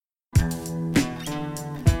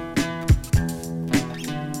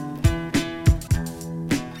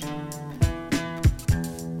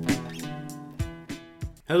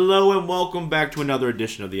Hello and welcome back to another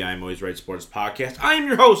edition of the I'm Always Right Sports Podcast. I am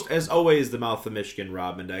your host, as always, the mouth of Michigan,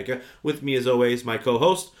 Rob Mendyka. With me, as always, my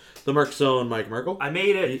co-host, the Merc Zone, Mike Merkel. I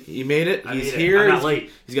made it. He made it. He's made here. I'm not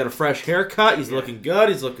late. He's got a fresh haircut. He's looking good.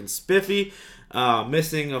 He's looking spiffy.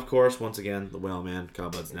 Missing, of course, once again, the whaleman, Kyle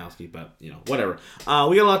Budznowski, but, whatever.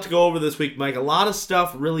 We got a lot to go over this week, Mike. A lot of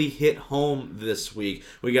stuff really hit home this week.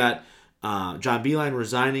 We got John Beilein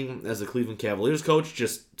resigning as the Cleveland Cavaliers coach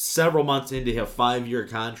just several months into a 5-year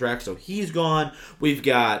contract, so he's gone. We've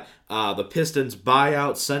got the Pistons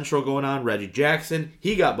buyout central going on. Reggie Jackson,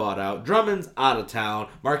 he got bought out. Drummond's out of town.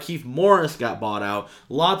 Markieff Morris got bought out.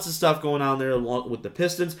 Lots of stuff going on there with the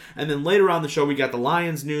Pistons. And then later on the show, we got the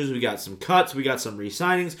Lions news. We got some cuts. We got some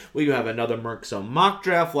re-signings. We have another Merc Zone mock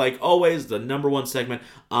draft, like always, the number one segment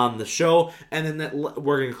on the show. And then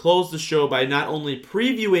we're going to close the show by not only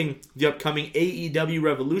previewing the upcoming AEW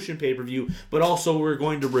Revolution pay-per-view, but also we're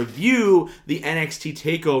going to review the NXT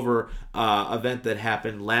TakeOver event that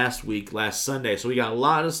happened last Sunday. So we got a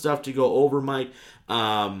lot of stuff to go over, Mike.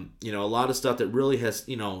 A lot of stuff that really has,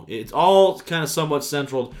 it's all kind of somewhat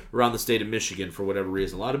centered around the state of Michigan for whatever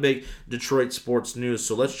reason. A lot of big Detroit sports news.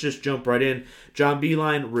 So let's just jump right in. John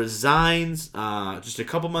Beilein resigns just a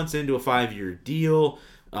couple months into a 5-year deal.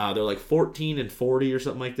 They're like 14-40 or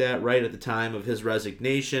something like that, right at the time of his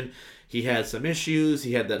resignation. He had some issues.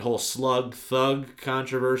 He had that whole slug thug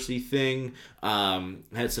controversy thing.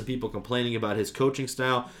 Had some people complaining about his coaching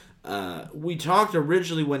style. We talked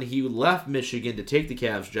originally when he left Michigan to take the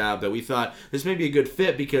Cavs job that we thought this may be a good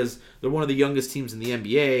fit because they're one of the youngest teams in the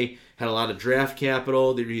NBA, had a lot of draft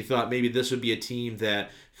capital. We thought maybe this would be a team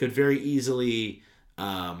that could very easily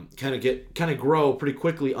kind of grow pretty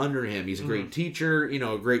quickly under him. He's a great teacher,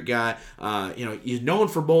 a great guy. He's known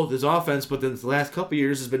for both his offense, but then the last couple of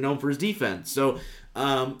years has been known for his defense. So,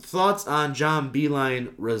 thoughts on John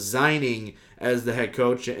Beilein resigning as the head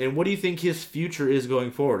coach, and what do you think his future is going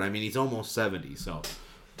forward? I mean, he's almost 70, so.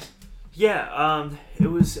 Yeah, it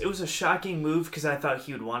was a shocking move because I thought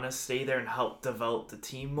he would want to stay there and help develop the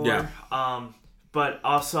team more. Yeah. But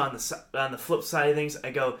also on the flip side of things,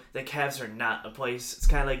 I go, the Cavs are not a place. It's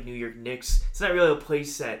kind of like New York Knicks. It's not really a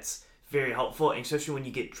place that's very helpful, and especially when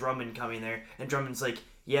you get Drummond coming there, and Drummond's like,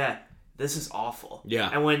 yeah, this is awful. Yeah.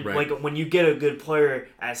 And when you get a good player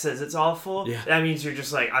that says it's awful, that means you're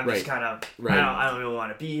just like, I'm just kind of, I don't really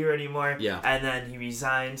want to be here anymore. Yeah. And then he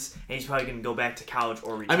resigns, and he's probably going to go back to college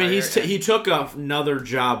or retire. I mean, he took another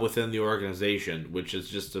job within the organization, which is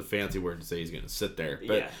just a fancy word to say he's going to sit there.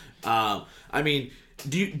 But, I mean,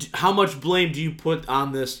 how much blame do you put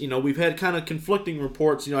on this? We've had kind of conflicting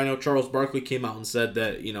reports. I know Charles Barkley came out and said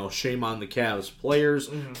that, shame on the Cavs players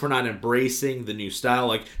for not embracing the new style.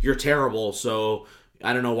 Like, you're terrible, so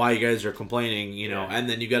I don't know why you guys are complaining, And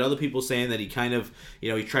then you got other people saying that he kind of,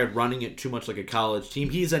 he tried running it too much like a college team.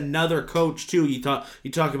 He's another coach, too. You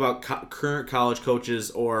talk about current college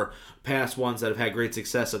coaches or past ones that have had great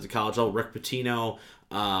success at the college level. Rick Pitino.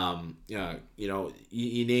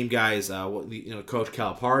 You name guys, Coach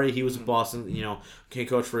Calipari, he was at Boston,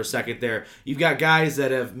 coach for a second there. You've got guys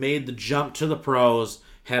that have made the jump to the pros,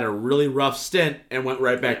 had a really rough stint, and went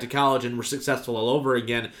right back to college and were successful all over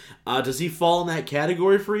again. Does he fall in that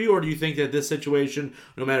category for you, or do you think that this situation,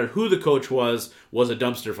 no matter who the coach was a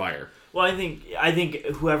dumpster fire? Well, I think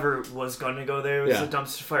whoever was going to go there was a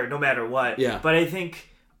dumpster fire, no matter what. Yeah. But I think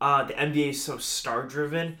the NBA is so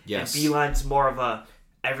star-driven, and Beilein's more of a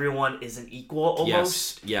everyone is an equal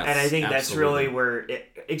almost. Yes, and I think absolutely. That's really where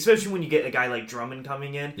especially when you get a guy like Drummond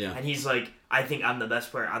coming in, and he's like, I think I'm the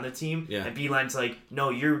best player on the team, and Beilein's like,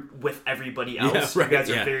 no, you're with everybody else. You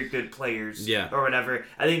guys are very good players, or whatever.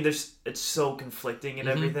 I think it's so conflicting and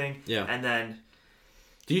everything, and then.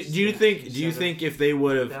 Do you think if they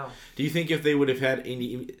would have had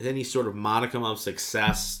any sort of modicum of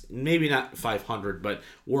success, maybe not 500, but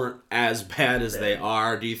weren't as bad as they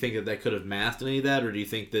are, do you think that could have masked any of that, or do you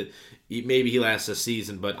think that maybe he lasts a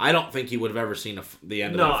season, but I don't think he would have ever seen the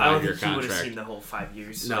end of that 5-year contract. No, I don't think he would have seen the whole 5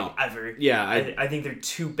 years, ever. Yeah, I think they're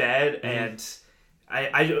too bad, and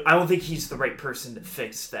I don't think he's the right person to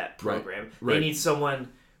fix that program. Right. They need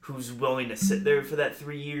someone who's willing to sit there for that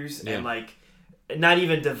 3 years and not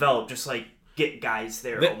even develop, just get guys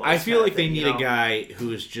there. I feel like they need a guy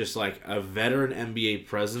who is just like a veteran NBA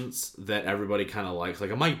presence that everybody kind of likes,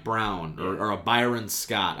 like a Mike Brown or a Byron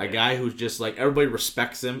Scott, a guy who's just like everybody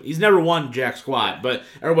respects him. He's never won jack squat, but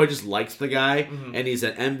everybody just likes the guy, and he's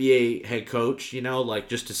an NBA head coach.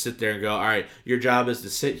 Just to sit there and go, all right, your job is to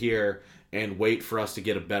sit here and wait for us to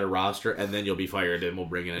get a better roster, and then you'll be fired, and we'll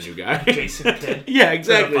bring in a new guy. Jason Kidd. Yeah,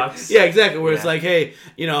 exactly. Yeah, exactly. Where it's like, hey,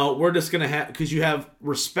 we're just gonna have, because you have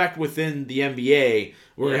respect within the NBA.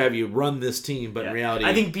 We're gonna have you run this team, but in reality,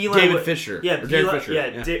 I think Beilein David Fisher. Yeah,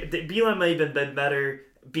 Beilein may have been better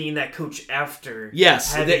being that coach after.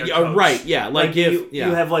 Yes, right. Yeah, like if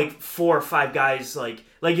you have like 4 or 5 guys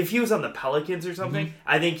like if he was on the Pelicans or something,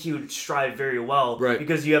 I think he would strive very well, right?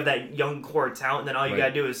 Because you have that young core talent, and then all you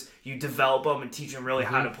gotta do is you develop them and teach them really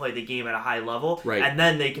how to play the game at a high level, right? And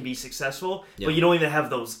then they can be successful. Yeah. But you don't even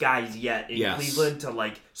have those guys yet in Cleveland to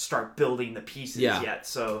like start building the pieces yet.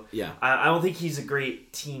 So I don't think he's a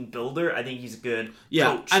great team builder. I think he's a good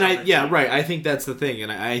coach. And right. I think that's the thing,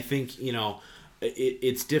 and I think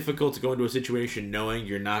it's difficult to go into a situation knowing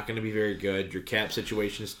you're not going to be very good. Your cap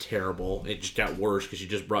situation is terrible. It just got worse because you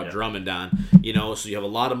just brought Drummond on. So you have a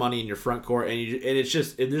lot of money in your front court, and there's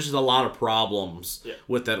just a lot of problems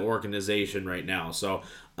with that organization right now. So,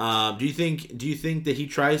 do you think that he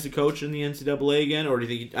tries to coach in the NCAA again, or do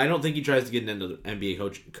you think I don't think he tries to get an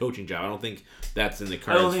NBA coaching job? I don't think that's in the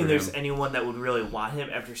cards. I don't think there's anyone that would really want him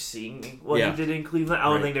after seeing what he did in Cleveland. I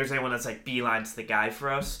don't think there's anyone that's like Beilein's the guy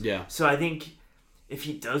for us. Yeah. So I think if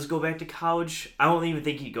he does go back to college, I don't even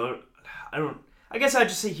think he'd go. I guess I'd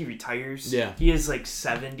just say he retires. Yeah. He is like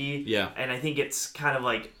 70. Yeah. And I think it's kind of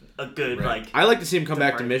like a good I like to see him come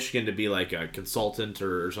back to Michigan to be like a consultant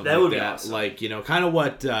or something like that. Awesome. Like kind of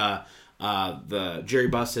what the Jerry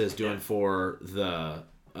Buss is doing for the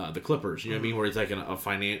Clippers. You know what I mean? Where he's like a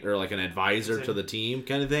finance or like an advisor to the team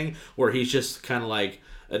kind of thing. Where he's just kind of like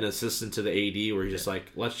an assistant to the AD, where he's just like,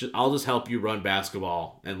 I'll just help you run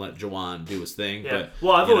basketball and let Juwan do his thing. Yeah. But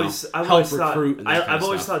I've always thought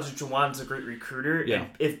that Juwan's a great recruiter. Yeah.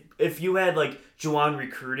 And if you had like Juwan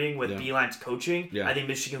recruiting with Beilein's coaching, I think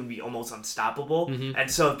Michigan would be almost unstoppable. Mm-hmm. And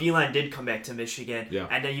so if Beilein did come back to Michigan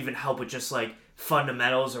and then even help with just like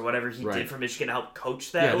fundamentals or whatever he did for Michigan to help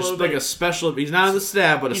coach that a little bit. Like a special, he's not on the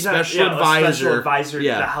staff, but a special advisor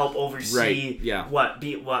to help oversee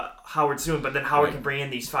what Howard's doing. But then Howard can bring in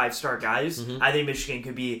these 5-star guys. Mm-hmm. I think Michigan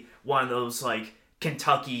could be one of those like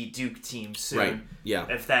Kentucky Duke teams soon. Right. Yeah.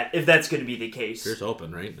 If that's going to be the case. Here's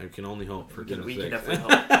hoping, right? I can only hope for goodness' sake. We can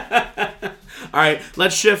definitely hope. All right,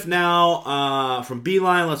 let's shift now from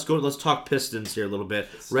Beilein. Let's talk Pistons here a little bit.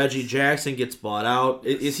 Reggie Jackson gets bought out.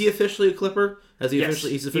 Is he officially a Clipper?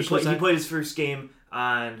 He's officially he played his first game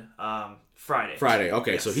on Friday.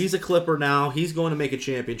 Okay, so he's a Clipper now. He's going to make a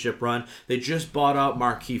championship run. They just bought out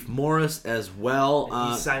Markieff Morris as well.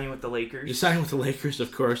 He's signing with the Lakers. He's signing with the Lakers,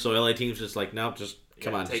 of course. So LA team's just like, no, just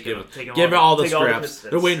come on, just give it all the scraps.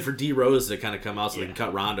 They're waiting for D Rose to kind of come out so they can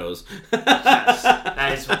cut Rondo's. Yes,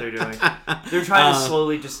 that is what they're doing. They're trying to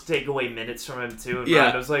slowly just take away minutes from him too. And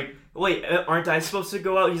Rondo's like, wait, aren't I supposed to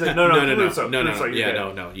go out? He's like, no.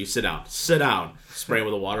 No. You sit down. Spray him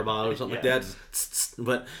with a water bottle or something like that.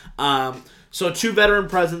 But so 2 veteran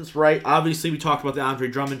presence, right? Obviously, we talked about the Andre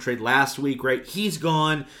Drummond trade last week, right? He's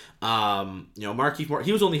gone. Markieff Morris,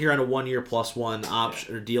 he was only here on a 1-year +1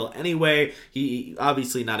 option or deal anyway. He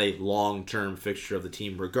obviously not a long-term fixture of the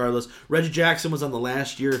team regardless. Reggie Jackson was on the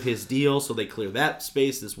last year of his deal, so they clear that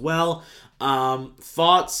space as well.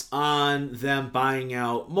 Thoughts on them buying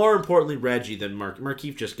out, more importantly, Reggie than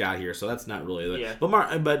Markieff just got here, so that's not really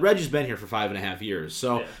but Reggie's been here for 5.5 years.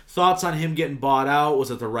 So thoughts on him getting bought out?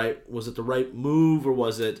 Was it the right move,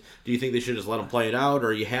 or do you think they should just let him play it out, or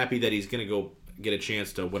are you happy that he's going to go get a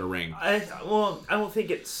chance to win a ring? I don't think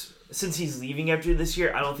it's, since he's leaving after this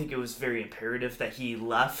year, I don't think it was very imperative that he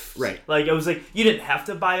left. Right. Like, it was like, you didn't have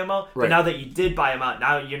to buy him out, but now that you did buy him out,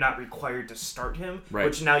 now you're not required to start him. Right.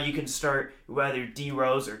 Which now you can start whether D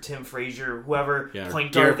Rose or Tim Frazier, whoever,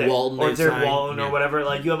 point guard, Derek Walton or whatever.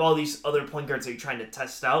 Like, you have all these other point guards that you're trying to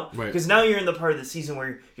test out. Because now you're in the part of the season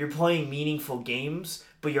where you're playing meaningful games,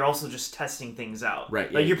 but you're also just testing things out.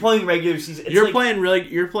 Right. Like, you're playing regular season. You're playing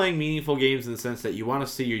meaningful games in the sense that you want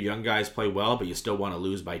to see your young guys play well, but you still want to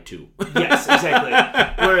lose by 2. Yes, exactly.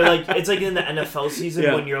 Where, like, it's like in the NFL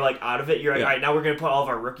season when you're, like, out of it, you're like, all right, now we're going to put all of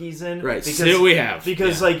our rookies in. Right, see what we have.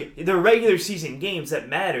 Because, like, they're regular season games that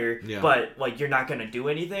matter, but, like, you're not going to do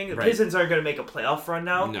anything. The Pistons aren't going to make a playoff run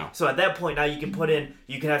now. No. So at that point, now you can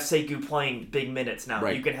have Sekou playing big minutes now.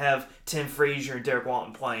 Right. You can have Tim Frazier and Derek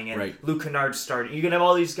Walton playing, and Luke Kennard starting. You can have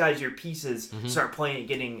all these guys, your pieces, start playing and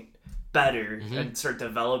getting better and start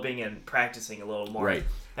developing and practicing a little more. Right.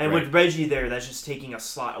 And with Reggie there, that's just taking a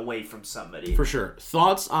slot away from somebody. For sure.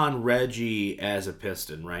 Thoughts on Reggie as a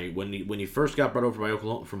Piston, right? When he first got brought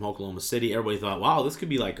over from Oklahoma City, everybody thought, wow, this could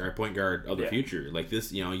be like our point guard of the future. Like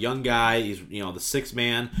this, young guy, he's, the 6th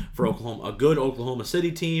man for Oklahoma, a good Oklahoma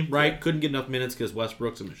City team, right? Couldn't get enough minutes because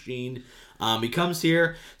Westbrook's a machine. He comes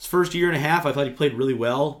here, his first year and a half, I thought he played really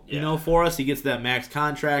well, for us. He gets that max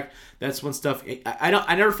contract. That's when stuff.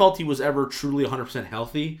 I never felt he was ever truly 100%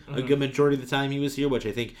 healthy a good majority of the time he was here, which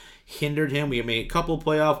I think hindered him. We made a couple of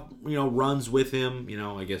playoff runs with him.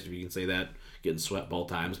 I guess if you can say that, getting swept both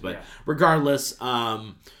times. But regardless,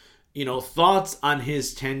 thoughts on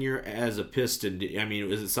his tenure as a Piston. I mean,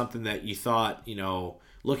 was it something that you thought,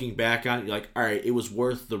 looking back on it, you're like, all right, it was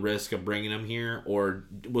worth the risk of bringing him here, or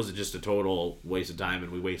was it just a total waste of time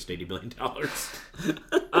and we wasted $80 billion?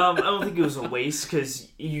 I don't think it was a waste because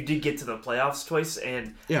you did get to the playoffs twice,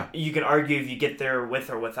 and you can argue if you get there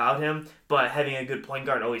with or without him, but having a good point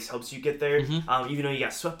guard always helps you get there. Even though you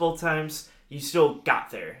got swept both times, you still got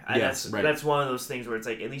there. That's one of those things where it's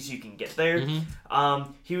like, at least you can get there.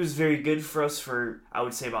 He was very good for us for, I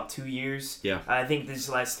would say, about 2 years. Yeah. I think these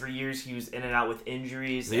last 3 years he was in and out with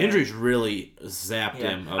injuries. The injuries really zapped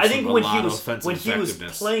him. I think when he was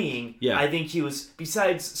playing, I think he was,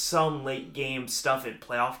 besides some late game stuff in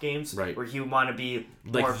playoff games, where he would want to be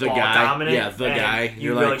like more ball dominant. Yeah, the guy.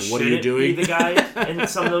 You're really like, what are you doing? Be the guy in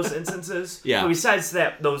some of those instances. But besides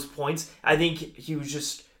those points, I think he was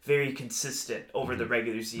just very consistent over the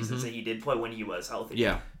regular seasons that he did play when he was healthy.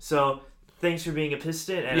 Yeah. So thanks for being a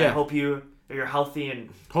Piston, and I hope you're healthy and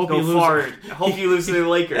hope you lose to the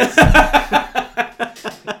Lakers.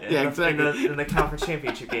 Exactly. In the conference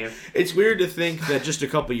championship game. It's weird to think that just a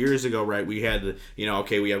couple years ago, right, we had, we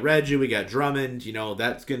got Reggie, we got Drummond,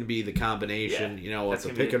 that's going to be the combination, with the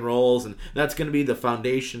pick and rolls, and that's going to be the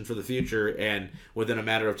foundation for the future, and within a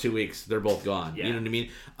matter of 2 weeks, they're both gone. You know what I mean?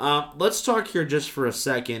 Let's talk here just for a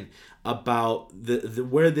second about the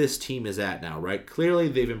where this team is at now, right? Clearly,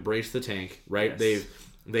 they've embraced the tank, right? Yes.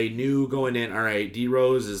 They knew going in, all right, D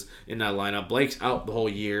Rose is in that lineup, Blake's out the whole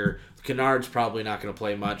year, Kennard's probably not going to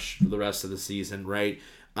play much for the rest of the season, right?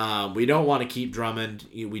 We don't want to keep Drummond.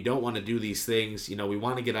 We don't want to do these things. We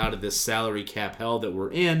want to get out of this salary cap hell that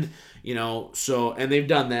we're in, So, and they've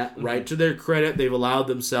done that, right? To their credit, they've allowed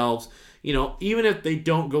themselves, even if they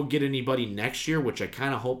don't go get anybody next year, which I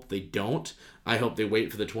kind of hope they don't. I hope they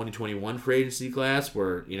wait for the 2021 free agency class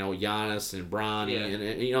where, Giannis and Bronny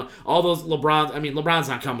and all those LeBrons. I mean, LeBron's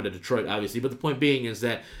not coming to Detroit, obviously, but the point being is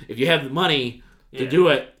that if you have the money to do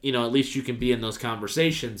it, at least you can be in those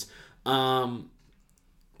conversations. But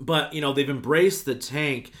they've embraced the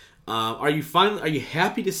tank. Are you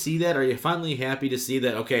happy to see that? Are you finally happy to see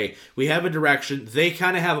that, okay, we have a direction. They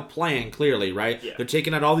kind of have a plan, clearly, right? Yeah. They're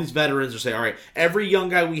taking out all these veterans. They're saying, all right, every young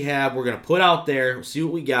guy we have, we're going to put out there, see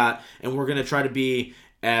what we got, and we're going to try to be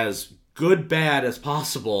as good bad as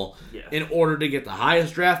possible in order to get the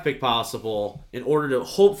highest draft pick possible, in order to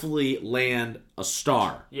hopefully land a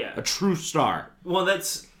star, a true star. Well,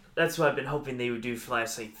 that's what I've been hoping they would do for the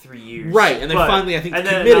last 3 years, right? And they finally, I think,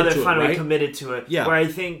 committed to it. Yeah. Where I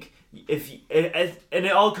think and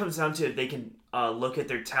it all comes down to if they can look at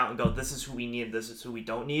their talent and go, this is who we need, this is who we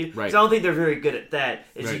don't need. Right. So I don't think they're very good at that.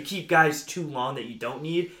 You keep guys too long that you don't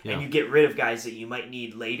need, and you get rid of guys that you might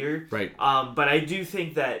need later. Right. But I do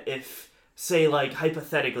think that if, say,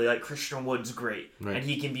 hypothetically, Christian Wood's great, and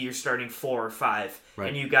he can be your starting 4 or 5,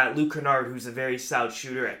 and you got Luke Kennard, who's a very solid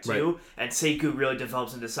shooter at 2, and Sekou really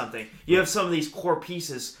develops into something. You have some of these core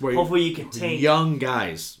pieces. Hopefully you can tank. Young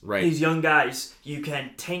guys, right. These young guys, you can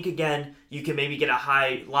tank again. You can maybe get a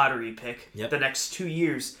high lottery pick the next 2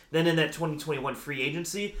 years. Then in that 2021 free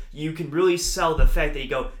agency, you can really sell the fact that you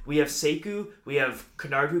go, we have Sekou, we have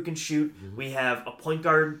Kennard who can shoot, we have a point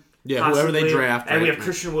guard, whoever they draft. And we have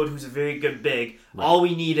Christian Wood, who's a very good big. Right. All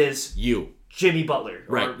we need is Jimmy Butler.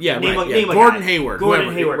 Name Gordon Hayward.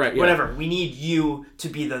 Whatever. We need you to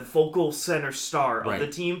be the focal center star of the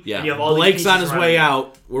team. Yeah. And you have all Blake's on his way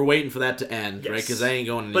out. We're waiting for that to end, right? Because they ain't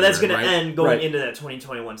going anywhere. But that's going to end going into that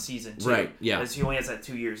 2021 season, too. Right, yeah. Because he only has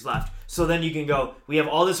 2 years left. So then you can go, we have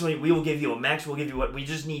all this money. We will give you a max. We'll give you what. We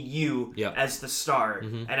just need you as the star.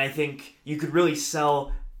 Mm-hmm. And I think you could really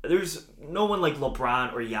sell. There's no one like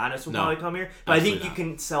LeBron or Giannis will probably come here. But I think you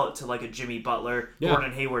can sell it to a Jimmy Butler,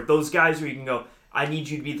 Gordon Hayward. Those guys where you can go, I need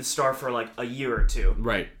you to be the star for a year or two.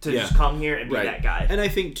 Right. To just come here and be that guy. And I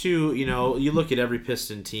think too, you look at every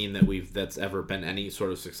Piston team that's ever been any sort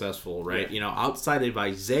of successful, right? Yeah. Outside of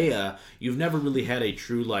Isaiah, you've never really had a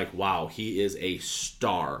true wow, he is a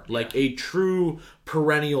star. A true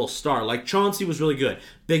perennial star. Chauncey was really good.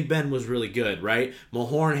 Big Ben was really good, right?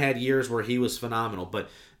 Mahorn had years where he was phenomenal, but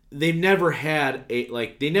they never had a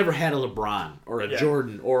LeBron or a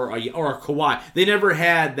Jordan or a Kawhi. They never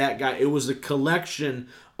had that guy. It was a collection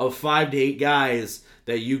of 5 to 8 guys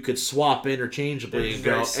that you could swap interchangeably and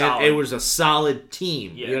go. And it was a solid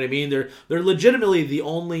team. Yeah. You know what I mean? They're legitimately the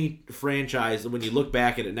only franchise when you look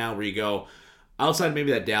back at it now where you go, outside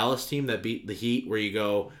maybe that Dallas team that beat the Heat, where you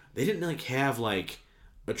go, they didn't like have like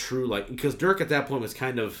a true like, because Dirk at that point was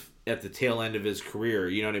kind of at the tail end of his career,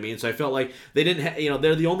 you know what I mean? So I felt like they didn't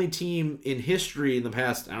they're the only team in history in the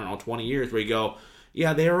past, 20 years where you go,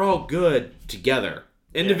 yeah, they were all good together.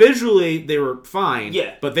 Individually, they were fine,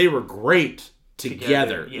 but they were great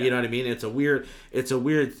together. You know what I mean? It's a weird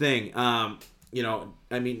thing.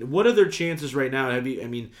 I mean, what are their chances right now?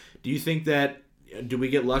 Do you think that, do we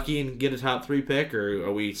get lucky and get a top 3 pick, or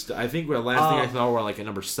are we I think the last thing I thought were like a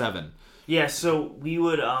number 7. Yeah, so we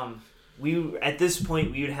would at this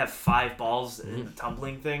point we would have 5 balls in the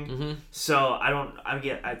tumbling thing. Mm-hmm. So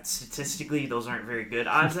statistically those aren't very good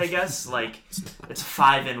odds, I guess. Like it's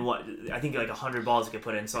 5 and what I think like 100 balls you could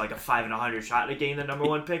put in, so like a 5 and 100 shot at getting the number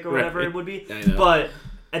 1 pick or whatever it would be. But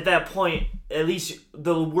at that point, at least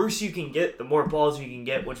the worse you can get, the more balls you can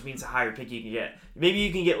get, which means the higher pick you can get. Maybe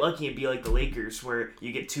you can get lucky and be like the Lakers, where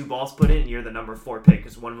you get 2 balls put in and you're the number 4 pick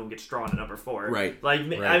because one of them gets drawn to number 4. Right. Like,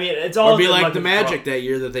 right. I mean, it's all. Or be like the Magic that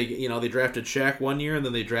year that they drafted Shaq one year and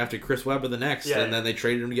then they drafted Chris Webber the next, and then they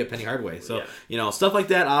traded him to get Penny Hardaway. So stuff like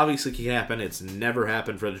that obviously can happen. It's never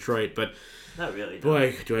happened for Detroit, but not really.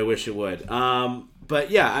 Boy, do I wish it would. But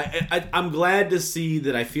yeah, I'm glad to see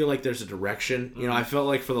that. I feel like there's a direction. You know, I felt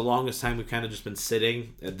like for the longest time we've kind of just been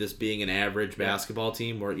sitting at this being an average basketball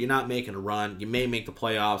team where you're not making a run. You may make the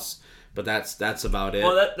playoffs, but that's about it.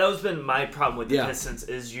 Well, that was been my problem with the Pistons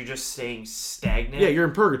is you're just staying stagnant. Yeah, you're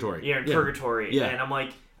in purgatory. You're in purgatory. Yeah. And I'm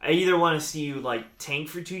like, I either want to see you like tank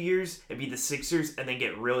for 2 years and be the Sixers and then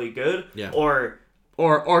get really good, or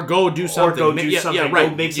go do something. Or go do something. Yeah,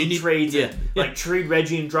 right. Go make some trades and like trade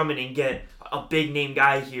Reggie and Drummond and get a big name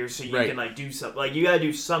guy here so you can like do something. Like you gotta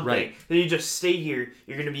do something. Right. Then you just stay here,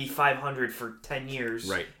 you're gonna be 500 for 10 years.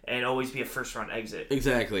 Right. And always be a first round exit.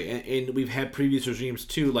 Exactly. And we've had previous regimes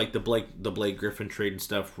too, like the Blake Griffin trade and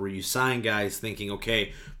stuff, where you sign guys thinking,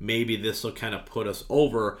 okay, maybe this will kind of put us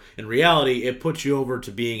over. In reality, it puts you over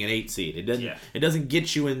to being an 8 seed. It doesn't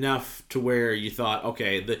get you enough to where you thought,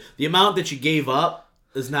 okay, the amount that you gave up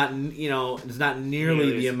is not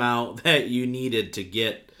nearly the amount that you needed to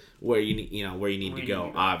get where you need to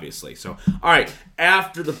go, obviously. So, all right,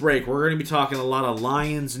 after the break, we're going to be talking a lot of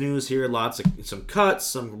Lions news here, some cuts,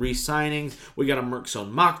 some re-signings. We got a Merc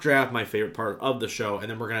Zone mock draft, my favorite part of the show,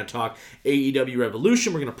 and then we're going to talk AEW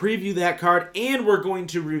Revolution. We're going to preview that card, and we're going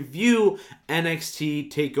to review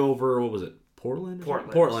NXT TakeOver. What was it? Portland.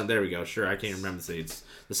 There we go. Sure, I can't remember the say. It's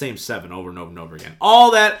the same 7 over and over and over again.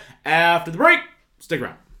 All that after the break. Stick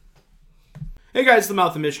around. Hey guys, the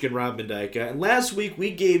Mouth of Michigan, Rob Mendyka, and last week we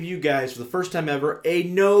gave you guys, for the first time ever, a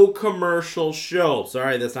no commercial show.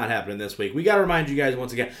 Sorry, that's not happening this week. We got to remind you guys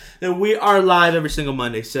once again that we are live every single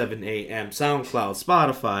Monday, 7 a.m. SoundCloud,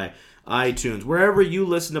 Spotify, iTunes, wherever you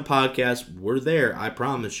listen to podcasts, we're there, I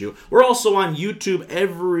promise you. We're also on YouTube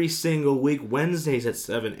every single week, Wednesdays at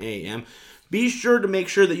 7 a.m. Be sure to make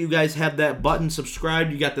sure that you guys have that button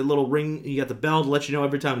subscribed. You got the little ring, you got the bell to let you know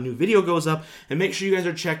every time a new video goes up. And make sure you guys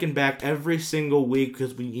are checking back every single week,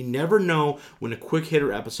 because you never know when a quick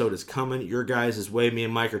hitter episode is coming your guys' way. Me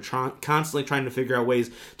and Mike are constantly trying to figure out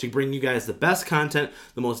ways to bring you guys the best content,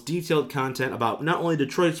 the most detailed content about not only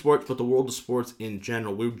Detroit sports, but the world of sports in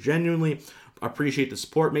general. We genuinely appreciate the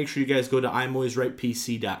support. Make sure you guys go to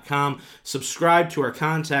I'mAlwaysRightPC.com. Subscribe to our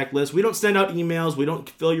contact list. We don't send out emails. We don't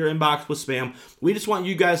fill your inbox with spam. We just want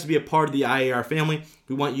you guys to be a part of the IAR family.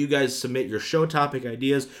 We want you guys to submit your show topic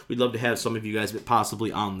ideas. We'd love to have some of you guys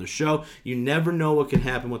possibly on the show. You never know what can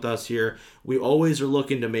happen with us here. We always are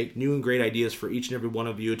looking to make new and great ideas for each and every one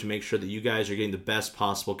of you to make sure that you guys are getting the best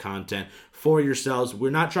possible content for yourselves.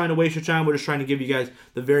 We're not trying to waste your time. We're just trying to give you guys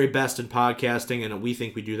the very best in podcasting, and we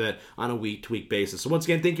think we do that on a week-to-week basis. So once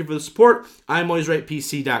again, thank you for the support.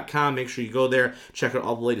 I'mAlwaysRightPC.com. Make sure you go there, check out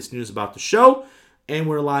all the latest news about the show. And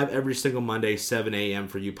we're live every single Monday, 7 a.m.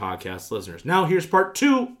 for you podcast listeners. Now, here's part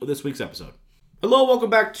 2 of this week's episode. Hello, welcome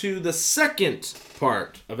back to the second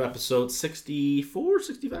part of episode 64,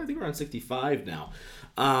 65. I think we're on 65 now.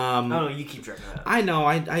 No, you keep track of that. I know,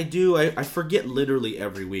 I do. I forget literally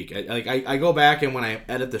every week. I go back, and when I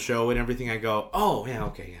edit the show and everything, I go, oh, yeah,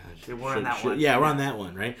 okay, yeah. We're on that one. Yeah, we're on that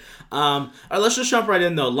one, right? All right, let's just jump right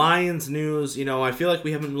in, though. Lions news. You know, I feel like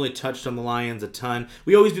we haven't really touched on the Lions a ton.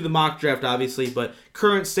 We always do the mock draft, obviously, but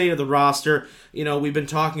current state of the roster, you know, we've been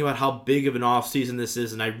talking about how big of an offseason this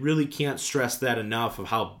is, and I really can't stress that enough of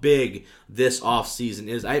how big this offseason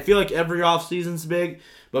is. I feel like every offseason's big,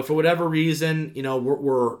 But for whatever reason,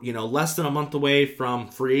 we're less than a month away from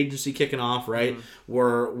free agency kicking off, right? Mm-hmm.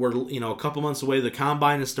 We're a couple months away. The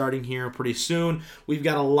combine is starting here pretty soon. We've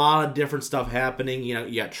got a lot of different stuff happening.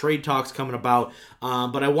 You got trade talks coming about.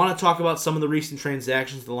 But I want to talk about some of the recent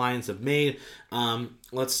transactions the Lions have made.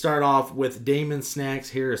 Let's start off with Damon Snacks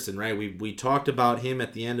Harrison, right? We talked about him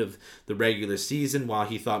at the end of the regular season while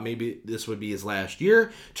he thought maybe this would be his last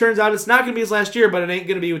year. Turns out it's not going to be his last year, but it ain't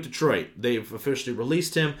going to be with Detroit. They've officially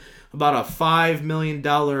released him. About a $5 million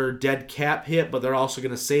dead cap hit, but they're also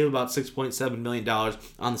going to save about $6.7 million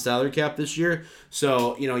on the salary cap this year.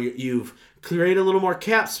 So, you've created a little more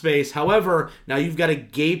cap space. However, now you've got a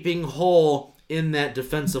gaping hole in that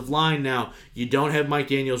defensive line now. You don't have Mike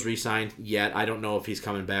Daniels re-signed yet. I don't know if he's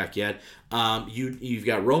coming back yet. You've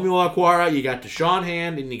got Romeo Okwara, you got Deshaun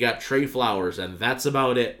Hand, and you got Trey Flowers, and that's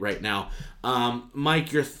about it right now.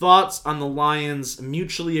 Mike, your thoughts on the Lions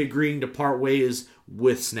mutually agreeing to part ways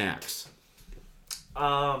with Snacks?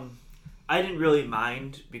 I didn't really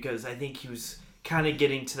mind because I think he was kind of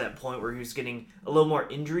getting to that point where he was getting a little more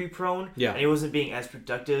injury prone. Yeah. And he wasn't being as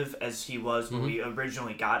productive as he was when we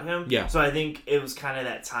originally got him. Yeah. So I think it was kind of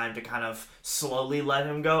that time to kind of slowly let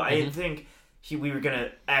him go. I didn't think we were going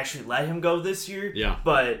to actually let him go this year. Yeah.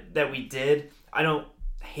 But that we did. I don't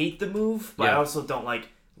hate the move, but I also don't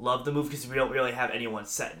love the move because we don't really have anyone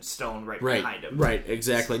set in stone right behind him. Right,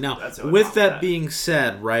 exactly. Now, with that being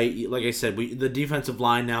said, right, like I said, the defensive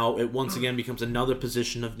line now, it once again becomes another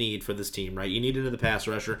position of need for this team, right? You need another pass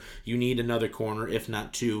rusher. You need another corner, if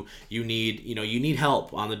not two. You need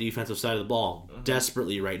help on the defensive side of the ball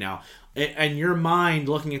desperately right now. In your mind,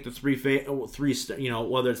 looking at the three,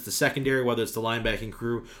 whether it's the secondary, whether it's the linebacking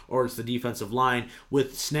crew, or it's the defensive line,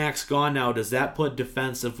 with Snacks gone now, does that put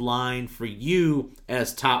defensive line for you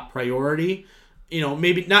as top priority?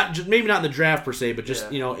 Maybe not in the draft per se, but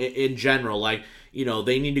just in general,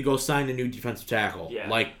 they need to go sign a new defensive tackle,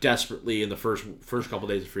 desperately in the first couple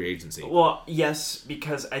days of free agency. Well, yes,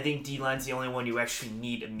 because I think D-line's the only one you actually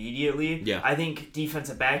need immediately. Yeah. I think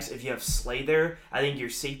defensive backs, if you have Slay there, I think your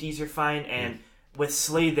safeties are fine, and with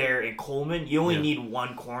Slay there and Coleman, you only need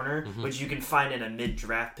one corner, which you can find in a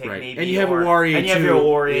mid-draft pick maybe. And you have a Warrior, and you have your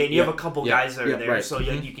Warrior, and you have a couple guys that are there, right. so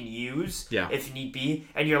you can use if need be.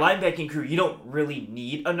 And your linebacking crew, you don't really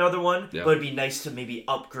need another one, but it'd be nice to maybe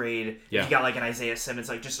upgrade. If you got an Isaiah Simmons,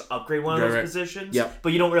 just to upgrade one of those positions.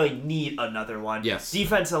 But you don't really need another one. Yes.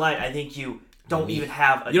 Defensive line, I think you don't even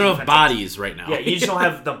have you don't have bodies right now. Yeah, you just don't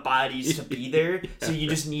have the bodies to be there, so you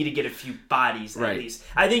just need to get a few bodies at least.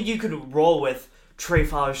 I think you could roll with Trey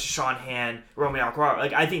Flowers, Deshaun Hand, Romeo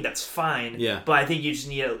Okwara. I think that's fine. Yeah. But I think you just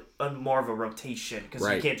need a more of a rotation because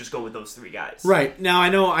you can't just go with those three guys. Right. Now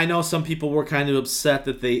I know some people were kind of upset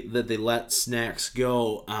that they let Snacks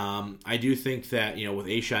go. I do think that with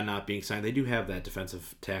A'Shawn not being signed, they do have that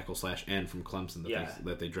defensive tackle / end from Clemson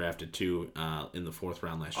that they drafted too in the 4th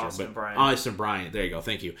round last year. Austin Bryant. There you go.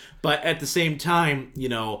 Thank you. But at the same time,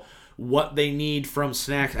 what they need from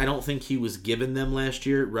Snacks, I don't think he was given them last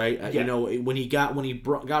year, right? When he got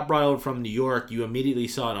brought over from New York, you immediately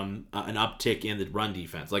saw an uptick in the run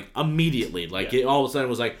defense, immediately. It all of a sudden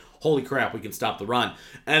was holy crap, we can stop the run.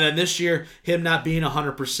 And then this year, him not being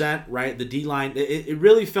 100%, right? The D-line, it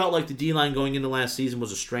really felt like the D-line going into last season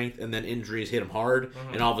was a strength, and then injuries hit him hard,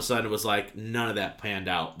 and all of a sudden it was none of that panned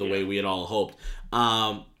out the way we had all hoped.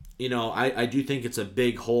 I do think it's a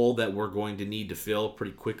big hole that we're going to need to fill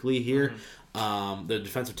pretty quickly here. The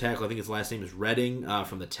defensive tackle, I think his last name is Redding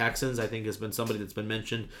from the Texans, I think has been somebody that's been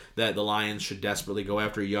mentioned that the Lions should desperately go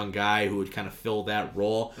after a young guy who would kind of fill that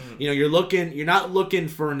role. You're not looking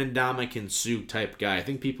for an Ndamukong Suh type guy. I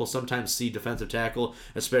think people sometimes see defensive tackle,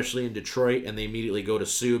 especially in Detroit, and they immediately go to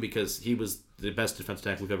Suh because he was the best defensive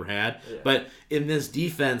tackle we've ever had. Yeah. But in this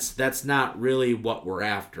defense, that's not really what we're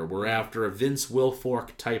after. We're after a Vince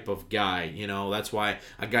Wilfork type of guy. That's why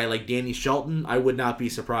a guy like Danny Shelton, I would not be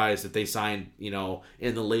surprised if they signed,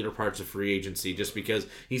 in the later parts of free agency, just because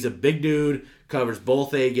he's a big dude, covers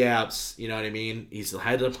both A gaps, you know what I mean? He's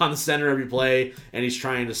headed up on the center every play, and he's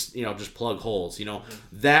trying to, just plug holes.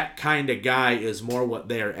 That kind of guy is more what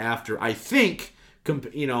they're after. I think,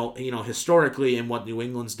 historically, and what New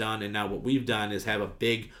England's done and now what we've done is have a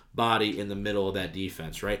big body in the middle of that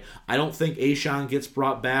defense, right? I don't think A'Shawn gets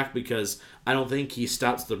brought back because I don't think he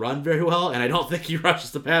stops the run very well, and I don't think he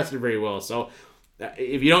rushes the passer very well. So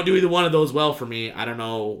if you don't do either one of those well for me, I don't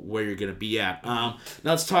know where you're going to be at. Now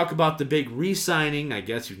let's talk about the big re-signing. I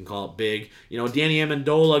guess you can call it big. Danny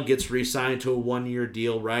Amendola gets re-signed to a 1-year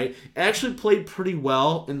deal, right? Actually played pretty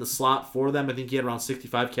well in the slot for them. I think he had around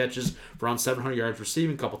 65 catches for around 700 yards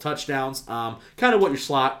receiving, a couple touchdowns. Kind of what your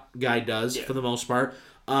slot guy does for the most part.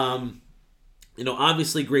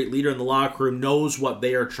 Obviously great leader in the locker room, knows what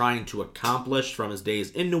they are trying to accomplish from his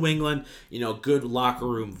days in New England. Good locker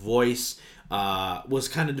room voice. Was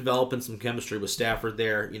kind of developing some chemistry with Stafford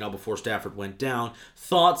there, before Stafford went down.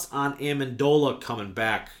 Thoughts on Amendola coming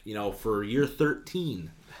back, for year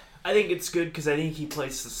 13? I think it's good because I think he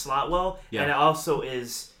plays the slot well, and it also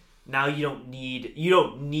is now you don't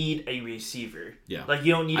need a receiver. Yeah,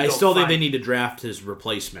 you don't need. I still think they need to draft his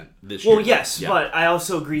replacement this year. Well, yes, but I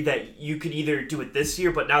also agree that you could either do it this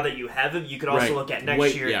year, but now that you have him, you could also look at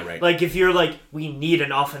next year. Yeah, right. If you're we need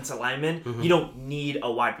an offensive lineman, you don't need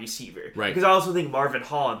a wide receiver. Right. Because I also think Marvin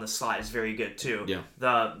Hall on the slot is very good too. Yeah.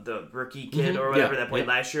 The rookie kid or whatever that played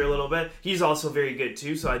last year a little bit, he's also very good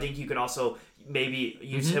too. So I think you can also maybe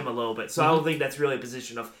use him a little bit. So I don't think that's really a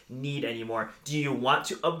position of need anymore. Do you want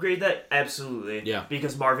to upgrade that? Absolutely. Yeah.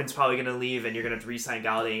 Because Marvin's probably going to leave, and you're going to have to re-sign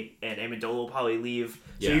Galladay, and Amendola will probably leave.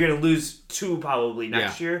 So you're going to lose 2 probably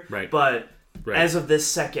next year. Right. But as of this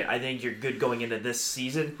second, I think you're good going into this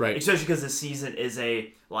season. Right. Especially because this season is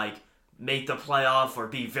a, make the playoff or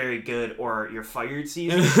be very good or you're fired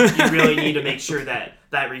season. You really need to make sure that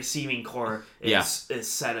receiving core is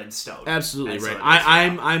set in stone. Absolutely right.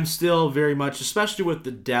 I'm still very much, especially with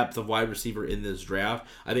the depth of wide receiver in this draft,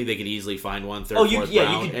 I think they could easily find 1 3rd, 4th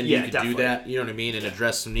round, and you could do that. You know what I mean, and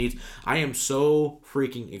address some needs. I am so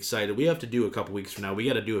freaking excited. We have to do a couple weeks from now. We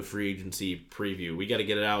got to do a free agency preview. We got to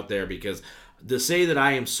get it out there because to say that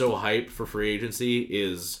I am so hyped for free agency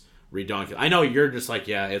is redonkulous. I know you're just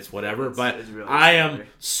it's whatever, but it's really I am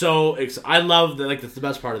so excited. I love that. That's the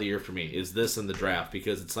best part of the year for me is this and the draft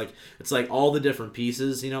because it's all the different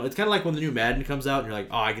pieces. It's kind of like when the new Madden comes out and you're like,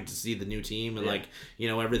 oh, I get to see the new team and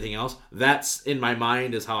everything else. That's in my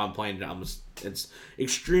mind is how I'm playing it. It's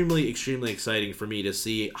extremely, extremely exciting for me to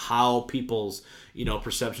see how people's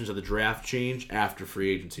perceptions of the draft change after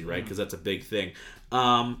free agency, right? Because that's a big thing.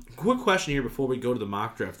 Quick question here before we go to the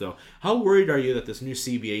mock draft, though. How worried are you that this new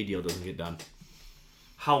CBA deal doesn't get done?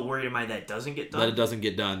 How worried am I that it doesn't get done? That it doesn't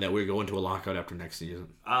get done, that we're going to a lockout after next season.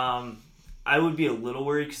 I would be a little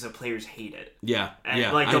worried because the players hate it. Yeah, and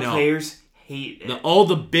the players hate it. All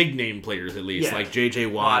the big name players, at least, like J.J.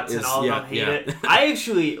 Watt and all of them hate it. I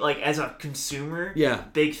actually, as a consumer,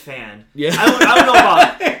 big fan. Yeah. I don't know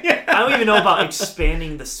about... I don't even know about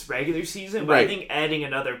expanding this regular season, but I think adding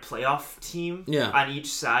another playoff team on each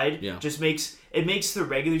side just makes the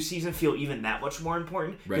regular season feel even that much more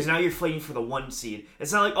important because now you're fighting for the 1 seed.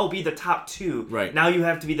 It's not be the top 2. Right. Now you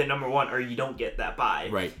have to be the number 1 or you don't get that bye.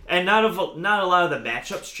 Right. And not a lot of the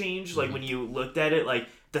matchups change. When you looked at it,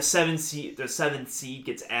 the 7th seed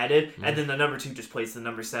gets added, and then the number 2 just plays the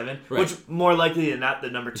number 7, which more likely than not the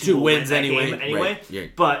number 2 will wins win that anyway. game anyway. Right. Yeah.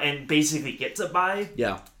 But and basically gets a bye.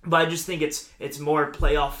 Yeah. But I just think it's more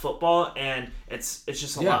playoff football, and it's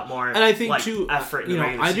just a lot more. And I think too, effort.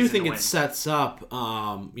 I do think it sets up,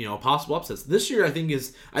 possible upsets. This year, I think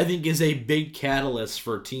is a big catalyst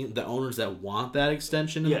for the owners that want that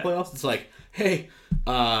extension in the playoffs. It's hey,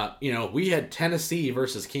 we had Tennessee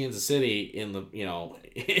versus Kansas City in the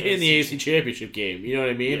in the AFC Championship game. You know what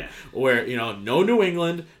I mean? Yeah. Where no New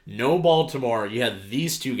England, no Baltimore. You had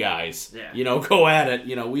these 2 guys. Yeah. Go at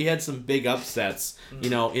it. We had some big upsets.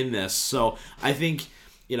 In this, so I think.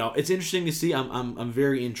 It's interesting to see. I'm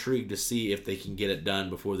very intrigued to see if they can get it done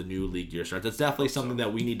before the new league year starts. That's definitely something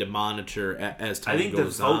that we need to monitor as time goes on. I think the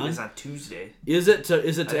vote is on Tuesday. Is it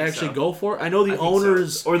to actually go for it? I know the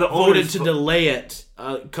owners voted to delay it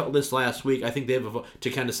this last week. I think they have a vote to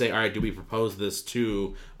kind of say, all right, do we propose this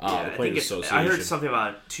to the Players Association? I heard something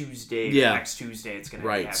about Tuesday. Next Tuesday it's going to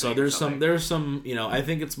happen. Right. So there's some. I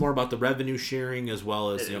think it's more about the revenue sharing as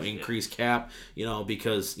well as increased cap.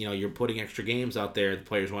 Because you're putting extra games out there. The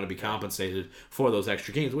players want to be compensated for those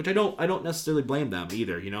extra games, which I don't necessarily blame them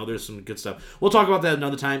either. There's some good stuff. We'll talk about that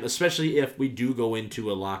another time, especially if we do go into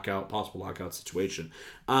a possible lockout situation.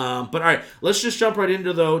 But all right, let's just jump right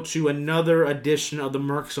into to another edition of the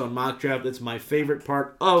Merc Zone Mock Draft. It's my favorite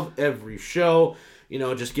part of every show.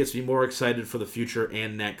 It just gets me more excited for the future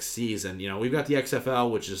and next season. We've got the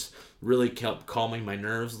XFL, which is really kept calming my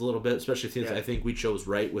nerves a little bit, especially since I think we chose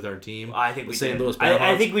right with our team. I think we St. did. Louis Battlehawks.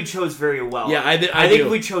 I think we chose very well. Yeah, I think do.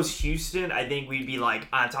 we chose Houston. I think we'd be on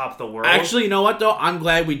top of the world. Actually, you know what though? I'm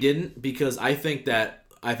glad we didn't because I think our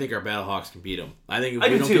Battlehawks can beat them. I think if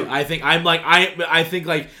we don't too. I think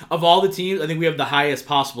of all the teams, I think we have the highest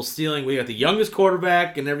possible ceiling. We got the youngest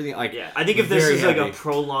quarterback and everything. I think if this is a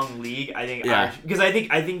prolonged league, I think because I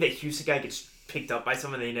think that Houston guy gets picked up by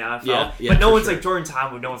someone in the NFL. But no one's like Jordan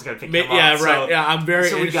Tomwood. No one's gonna pick him up. Yeah, right. Yeah, I'm very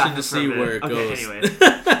interested to see where it goes. Anyway.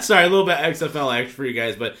 Sorry, a little bit XFL action for you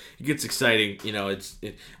guys, but it gets exciting.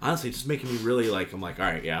 Honestly, it's just making me really like. I'm like, all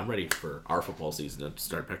right, I'm ready for our football season to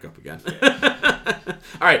start back up again.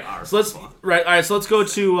 All right, so let's go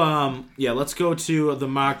to let's go to the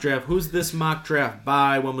mock draft. Who's this mock draft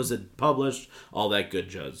by? When was it published? All that good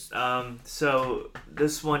jazz. So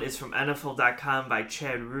this one is from NFL.com by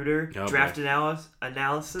Chad Reuter, Draft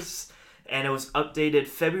Analysis, and it was updated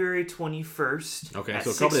February 21st at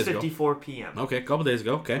 6:54 p.m. Okay, a couple days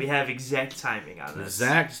ago. Okay, we have exact timing on this.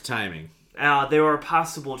 Exact timing. There are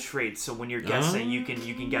possible trades, so when you're guessing, you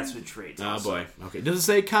can guess with trades. Oh boy. Okay. Does it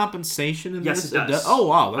say compensation in this? Yes, it does. Oh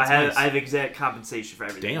wow, that's nice. I have exact compensation for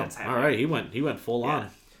everything. Damn. That's happening. All right, he went full on.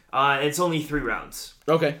 It's only 3 rounds.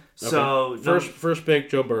 Okay. So first pick,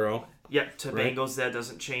 Joe Burrow. Yep, to Bengals, that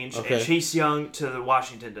doesn't change. Okay. And Chase Young to the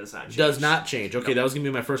Washington does not change. Does not change. Okay, that was going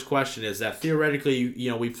to be my first question, is that theoretically,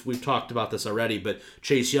 we've talked about this already, but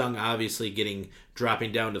Chase Young obviously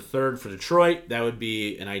dropping down to 3rd for Detroit, that would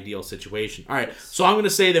be an ideal situation. All right, so I'm going to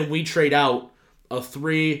say that we trade out a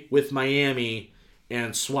 3 with Miami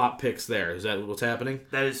and swap picks there. Is that what's happening?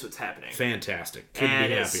 That is what's happening. Fantastic. Couldn't be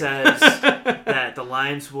happier. It says that the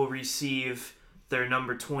Lions will receive their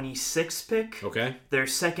number 26 pick, their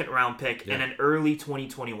 2nd round pick, and an early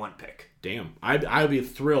 2021 pick. Damn, I'd be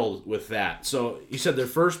thrilled with that. So you said their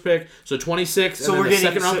first pick, so 26, so and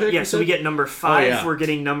then the 2nd round pick. Yeah, so we get number 5. We're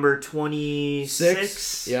getting number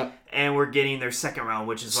 26. Yep. And we're getting their 2nd round,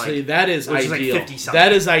 which is like... See, that is ideal. Like 50-something.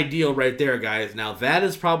 That is ideal right there, guys. Now, that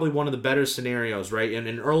is probably one of the better scenarios, right?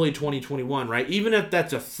 In early 2021, right? Even if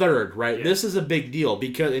that's a 3rd, right? Yeah. This is a big deal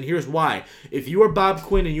because, and here's why. If you are Bob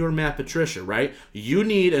Quinn and you are Matt Patricia, right? You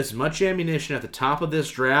need as much ammunition at the top of this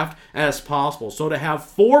draft as possible. So to have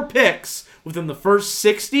 4 picks within the first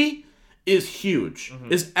 60 is huge.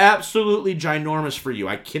 Mm-hmm. Is absolutely ginormous for you.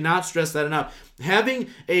 I cannot stress that enough. Having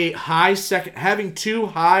 2 high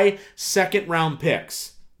 2nd round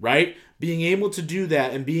picks, right? Being able to do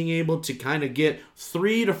that and being able to kind of get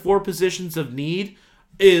 3 to 4 positions of need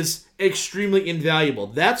is extremely invaluable.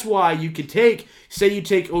 That's why you could take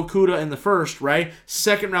Okudah in the 1st, right?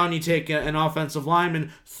 2nd round you take an offensive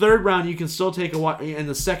lineman. 3rd round you can still take in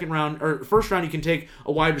the 2nd round, or 1st round you can take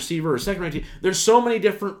a wide receiver, or 2nd round. There's so many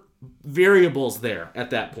different variables there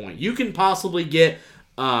at that point. You can possibly get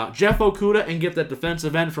Jeff Okudah and get that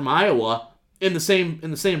defensive end from Iowa in the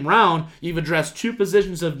same round. You've addressed 2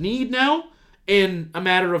 positions of need now in a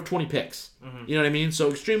matter of 20 picks. Mm-hmm. You know what I mean?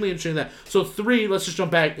 So extremely interesting that. So 3, let's just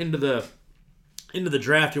jump back into the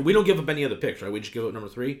draft here. We don't give up any other picks, right? We just give up number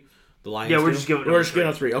 3. The Lions. Yeah, we're just giving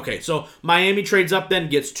up 3. Okay, so Miami trades up then,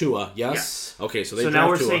 gets Tua. Yes. Okay, so now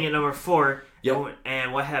we're saying at number 4. Yep.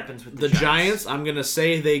 And what happens with the Giants? I'm gonna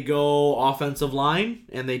say they go offensive line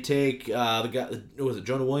and they take the guy. Was it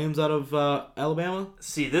Jonah Williams out of Alabama?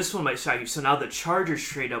 See, this one might shock you. So now the Chargers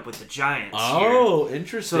trade up with the Giants. Oh,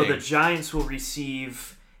 interesting. So the Giants will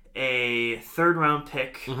receive a 3rd round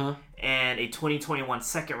pick and a 2021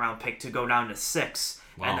 2nd round pick to go down to 6.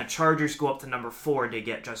 Wow. And the Chargers go up to number 4 to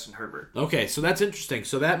get Justin Herbert. Okay, so that's interesting.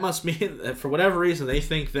 So that must mean that for whatever reason they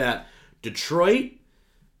think that Detroit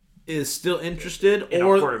is still interested,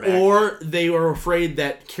 or they were afraid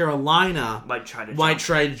that Carolina might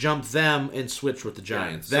try to jump them and switch with the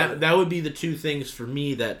Giants. Yeah, that would be the 2 things for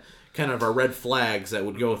me that kind of are red flags that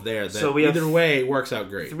would go there. That so either way works out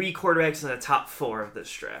great. 3 quarterbacks in the top 4 of this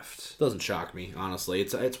draft. Doesn't shock me, honestly.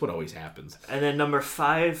 It's what always happens. And then number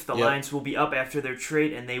 5, the Lions will be up after their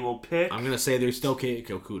trade, and they will pick. I'm gonna say they still pick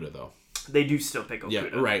Okudah though. They do still pick Okudah.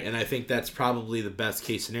 Yeah, right. And I think that's probably the best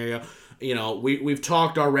case scenario. We've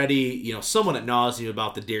talked already, somewhat ad nauseum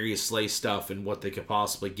about the Darius Slay stuff and what they could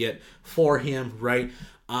possibly get for him, right?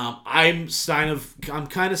 I'm kind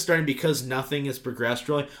of starting, because nothing has progressed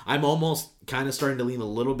really. I'm almost kind of starting to lean a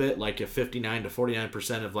little bit like a 59 to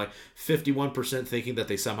 49% of like 51% thinking that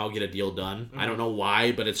they somehow get a deal done. Mm-hmm. I don't know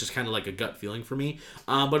why, but it's just kind of like a gut feeling for me.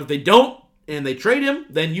 But if they don't, and they trade him,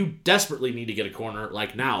 then you desperately need to get a corner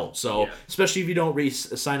like now. So, especially if you don't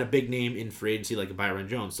sign a big name in free agency like a Byron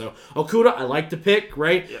Jones. So, Okudah, I like the pick,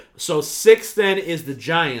 right? Yep. So, 6 then is the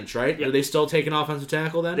Giants, right? Yep. Do they still take an offensive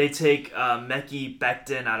tackle then? They take Mekhi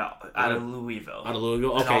Becton out of Louisville. Out of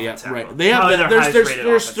Louisville? Okay, yeah, right. They have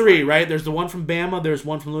there's 3, right? There's the one from Bama, there's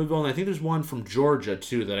one from Louisville, and I think there's one from Georgia,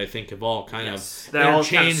 too, that I think have all kind of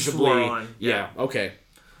interchangeably. Okay.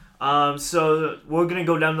 So we're going to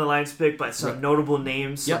go down the Lions pick by some notable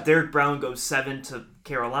names. So Derek Brown goes 7 to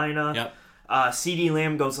Carolina. Yep. CeeDee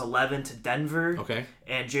Lamb goes 11 to Denver. Okay.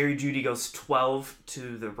 And Jerry Jeudy goes 12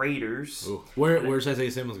 to the Raiders. Ooh. Where does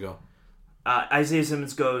Isaiah Simmons go? Isaiah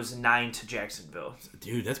Simmons goes 9 to Jacksonville.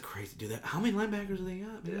 Dude, that's crazy. Dude, how many linebackers do they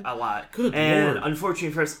got, man? A lot. Good and Lord.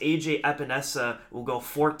 Unfortunately for us, AJ Epinesa will go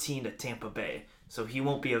 14 to Tampa Bay. So he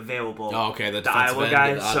won't be available. Oh, okay. The Iowa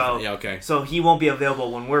guy. So he won't be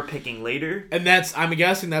available when we're picking later. And I'm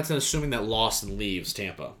guessing that's assuming that Lawson leaves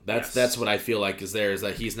Tampa. That's what I feel like is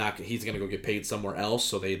that he's going to go get paid somewhere else.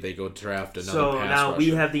 So they go draft another. So pass now rusher. We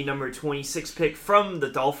have the number 26 pick from the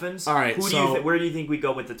Dolphins. All right. Where do you think we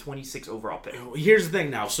go with the 26 overall pick? Here's the thing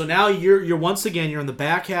now. So now you're once again you're in the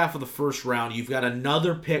back half of the first round. You've got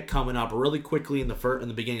another pick coming up really quickly in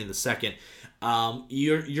the beginning of the second.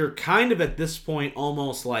 You're kind of at this point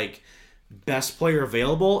almost like best player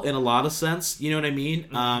available in a lot of sense. You know what I mean?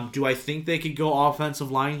 Mm-hmm. Do I think they could go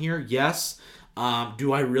offensive line here? Yes.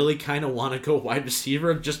 Do I really kind of want to go wide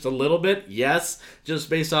receiver just a little bit? Yes.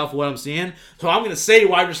 Just based off what I'm seeing. So I'm going to say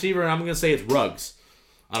wide receiver, and I'm going to say it's Ruggs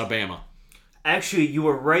out of Bama. Actually, you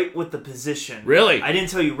were right with the position. Really? I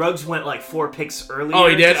didn't tell you. Ruggs went like 4 picks earlier. Oh,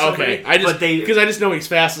 he did? Okay. Because I just know he's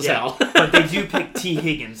fast as hell. But they do pick T.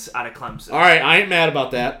 Higgins out of Clemson. All right, I ain't mad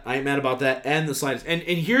about that. And the slightest. And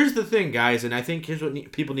here's the thing, guys, and I think here's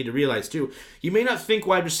what people need to realize, too. You may not think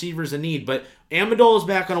wide receiver is a need, but Amendola's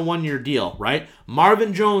back on a 1-year deal, right?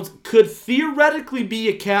 Marvin Jones could theoretically be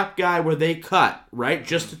a cap guy where they cut, right?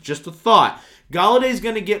 Just a thought. Galladay's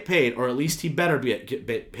going to get paid, or at least he better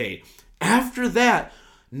get paid. After that,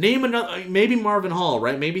 name another, maybe Marvin Hall,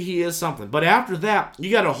 right? Maybe he is something. But after that,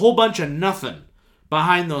 you got a whole bunch of nothing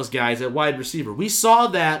behind those guys at wide receiver. We saw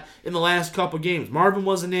that in the last couple games. Marvin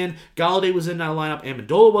wasn't in. Galladay was in that lineup.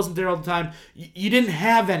 Amendola wasn't there all the time. You didn't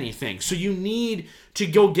have anything. So you need to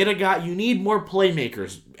go get a guy. You need more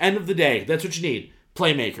playmakers. End of the day, that's what you need.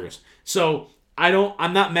 Playmakers. So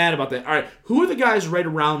I'm not mad about that. All right, who are the guys right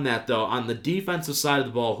around that though on the defensive side of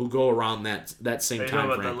the ball who go around that same time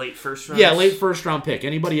frame? About the late first round. Yeah, late first round pick.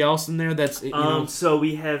 Anybody else in there that's So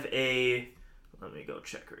we have let me go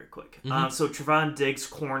check real quick. Mm-hmm. So Trevon Diggs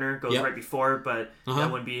corner goes right before, but that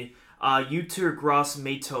wouldn't be. Yetur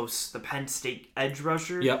Gross-Matos, the Penn State edge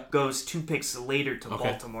rusher, goes 2 picks later to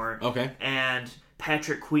Baltimore. Okay. And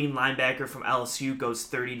Patrick Queen, linebacker from LSU, goes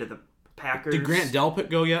 30 to the Packers. Did Grant Delpit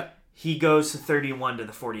go yet? He goes to 31 to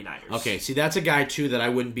the 49ers. Okay, see, that's a guy, too, that I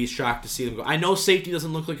wouldn't be shocked to see them go. I know safety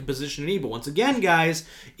doesn't look like a position to need, but once again, guys,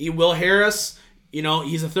 Will Harris,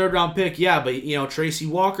 he's a third-round pick, but, Tracy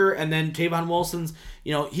Walker and then Tavon Wilson's,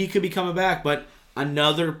 he could be coming back, but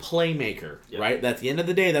another playmaker, right? At the end of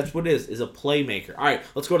the day, that's what it is a playmaker. All right,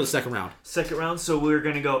 let's go to the second round. Second round, so we're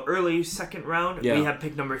going to go early second round. Yeah. We have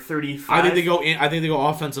pick number 35. I think they go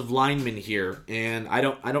offensive lineman here, and I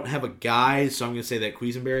don't have a guy, so I'm going to say that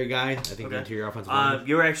Quisenberry guy. I think the interior offensive lineman.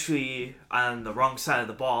 You're actually on the wrong side of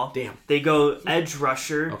the ball. Damn. They go edge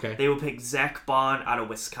rusher. Okay. They will pick Zach Bond out of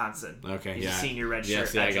Wisconsin. Okay, He's a senior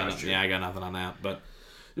redshirt edge rusher. I got nothing on that. But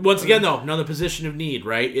once again, though, another position of need,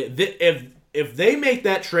 right? If they make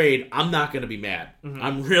that trade, I'm not going to be mad. Mm-hmm.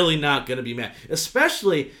 I'm really not going to be mad.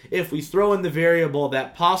 Especially if we throw in the variable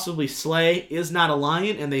that possibly Slay is not a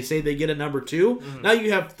Lion and they say they get a number 2. Mm-hmm. Now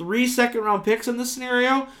you have 3 second-round picks in this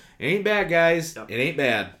scenario. It ain't bad, guys. Yep. It ain't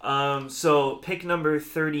bad. So pick number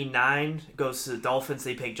 39 goes to the Dolphins.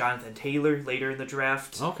 They pick Jonathan Taylor later in the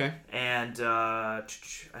draft. Okay. And I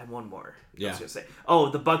have one more. Yeah. I was gonna say. Oh,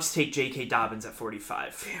 the Bucks take J.K. Dobbins at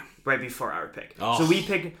 45. Damn. Right before our pick. Oh.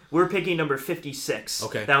 So we're picking number 56.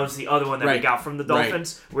 Okay. That was the other one that we got from the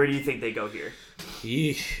Dolphins. Right. Where do you think they go here?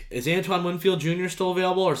 Is Antoine Winfield Jr. still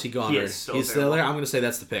available, or is he gone? He's still there? I'm going to say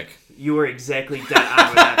that's the pick. You were exactly dead on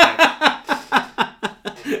with that pick.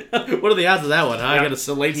 What are the odds of that one? Huh? I got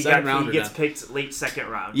a late second round. He gets picked late second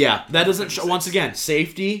round. Yeah, that doesn't show. Once again,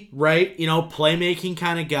 safety, right? Playmaking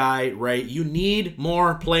kind of guy, right? You need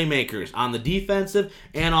more playmakers on the defensive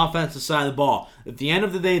and offensive side of the ball. At the end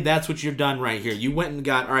of the day, that's what you've done right here. You went and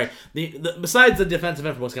got, all right, besides the defensive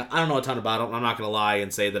end from Wisconsin, I don't know a ton about him. I'm not going to lie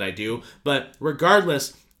and say that I do. But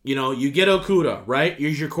regardless, you get Okudah, right?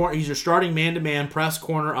 He's your starting man-to-man press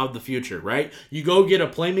corner of the future, right? You go get a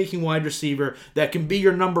playmaking wide receiver that can be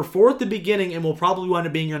your number 4 at the beginning and will probably wind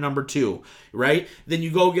up being your number 2, right? Then you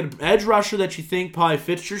go get an edge rusher that you think probably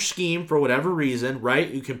fits your scheme for whatever reason, right?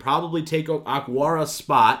 You can probably take Akwara's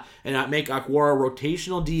spot and not make Akwara a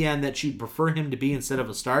rotational DN that you'd prefer him to be instead of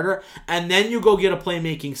a starter. And then you go get a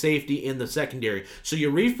playmaking safety in the secondary. So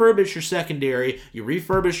you refurbish your secondary, you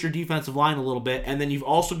refurbish your defensive line a little bit, and then you've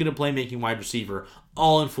also get a playmaking wide receiver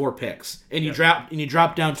all in 4 picks. And you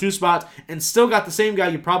drop down 2 spots and still got the same guy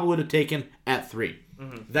you probably would have taken at 3.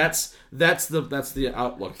 Mm-hmm. That's the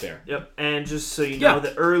outlook there. Yep. And just so you know,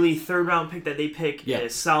 the early 3rd round pick that they pick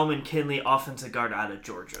is Solomon Kinley, offensive guard out of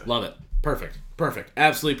Georgia. Love it. Perfect.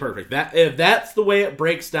 Absolutely perfect. If that's the way it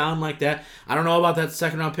breaks down like that, I don't know about that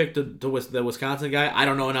second round pick to the Wisconsin guy. I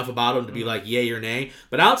don't know enough about him to be like yay or nay.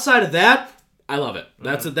 But outside of that, I love it.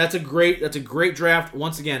 That's a great draft.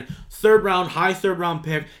 Once again, high third round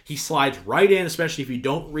pick. He slides right in, especially if you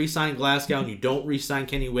don't re-sign Glasgow and you don't re-sign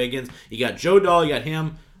Kenny Wiggins. You got Joe Dahl, you got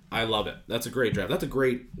him. I love it. That's a great draft. That's a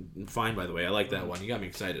great find, by the way. I like that one. You got me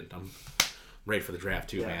excited. I'm ready for the draft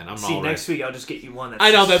too, man. Next week I'll just get you one. That's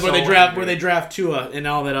I know that where they draft Tua and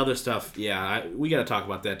all that other stuff. Yeah, we got to talk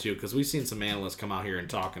about that too because we've seen some analysts come out here and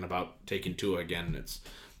talking about taking Tua again. And it's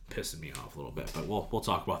pissing me off a little bit, but we'll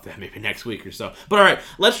talk about that maybe next week or so. But all right,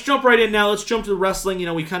 let's jump right in now. Let's jump to the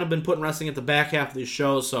wrestling. We kind of been putting wrestling at the back half of these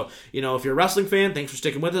shows, so if you're a wrestling fan, thanks for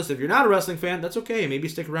sticking with us. If you're not a wrestling fan, that's okay. Maybe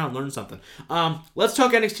stick around, learn something. Let's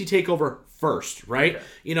talk NXT TakeOver first, right?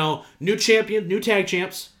 Okay. New champion, new tag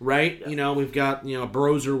champs, right? Yep. We've got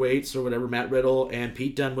Broserweights or whatever. Matt Riddle and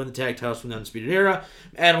Pete Dunne win the tag titles from the Undisputed Era.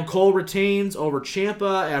 Adam Cole retains over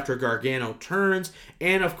Ciampa after Gargano turns,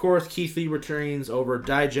 and of course Keith Lee retains over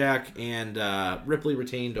Dijak, and Ripley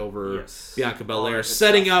retained over Bianca Belair,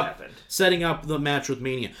 setting up the match with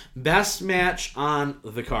Mania. Best match on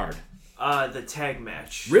the card. The tag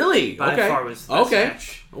match. Really? By far was the best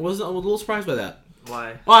match. I was a little surprised by that.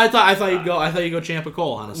 Why? Oh, I thought you'd go Ciampa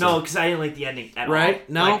Cole, honestly. No, because I didn't like the ending at all. Right?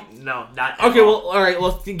 No? No, not at okay, all. Well, all right.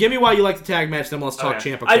 Well, give me why you like the tag match, then let's talk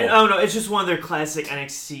Ciampa Cole. I don't know. It's just one of their classic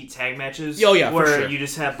NXT tag matches. Oh, yeah, where for sure. you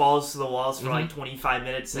just have balls to the walls for like 25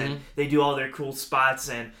 minutes, and they do all their cool spots,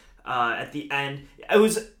 and at the end, it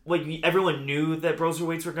was like everyone knew that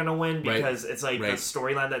Broserweights were going to win because it's like the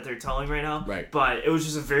storyline that they're telling right now. Right. But it was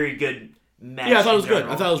just a very good match. Yeah, I thought it was good.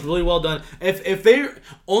 I thought it was really well done. If they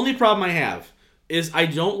only problem I have is I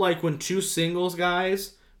don't like when two singles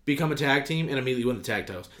guys become a tag team and immediately win the tag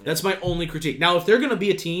titles. That's my only critique. Now, if they're going to be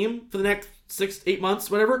a team for the next 6-8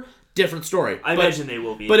 months, whatever, different story. I imagine they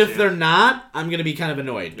will be. But if they're not, I'm going to be kind of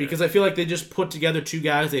annoyed because I feel like they just put together two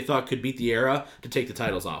guys they thought could beat the Era to take the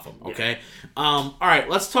titles off them. Okay, all right,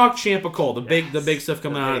 let's talk Ciampa Cole, the big stuff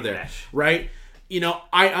coming out of there, right?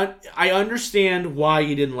 I understand why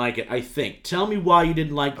you didn't like it, I think. Tell me why you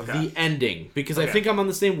didn't like the ending. Because I think I'm on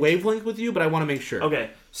the same wavelength with you, but I want to make sure. Okay,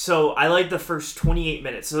 so I like the first 28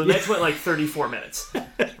 minutes. So the match went like 34 minutes,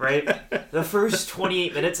 right? The first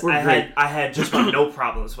 28 minutes, I had just no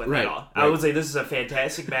problems with at all. I was like, this is a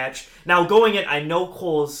fantastic match. Now, going in, I know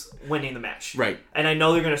Cole's winning the match. Right. And I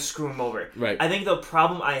know they're going to screw him over. Right. I think the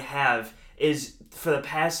problem I have is for the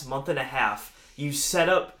past month and a half, you set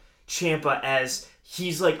up Ciampa as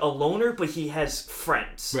he's like a loner, but he has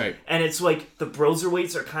friends. Right. And it's like the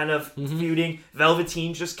Broserweights are kind of feuding.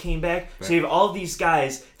 Velveteen just came back. Right. So you have all of these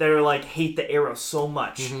guys that are like hate the Arrow so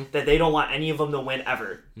much that they don't want any of them to win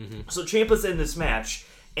ever. So Ciampa's in this match,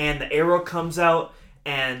 and the Arrow comes out,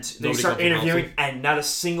 and they start interviewing, and not a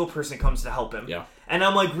single person comes to help him. Yeah. And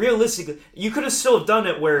I'm like, realistically, you could have still done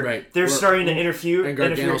it where they're starting to interview. And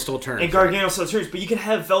Gargano still turns. And Gargano still turns. But you can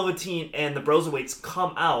have Velveteen and the Broserweights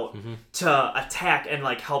come out to attack and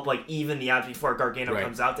like help like even the odds before Gargano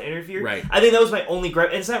comes out to interfere. Right. I think that was my only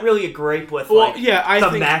gripe. And it's not really a gripe with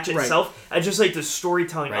the match itself. I just like the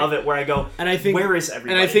storytelling of it where I go, and I think, where is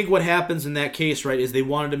everybody? And I think what happens in that case, right, is they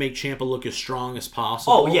wanted to make Ciampa look as strong as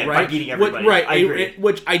possible. Oh, yeah, by beating everybody. I agree.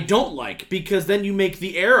 Which I don't like because then you make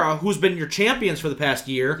the Era, who's been your champions for the past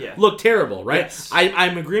year, look terrible, right? Yes.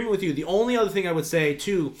 I'm in agreement with you. The only other thing I would say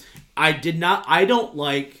too, I don't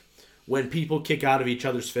like when people kick out of each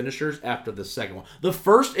other's finishers after the second one. The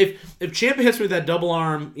first, if Ciampa hits me with that double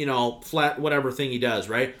arm, flat whatever thing he does,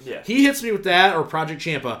 right? Yeah. He hits me with that or Project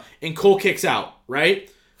Ciampa, and Cole kicks out, right?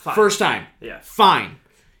 Fine. First time, fine.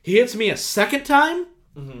 He hits me a second time,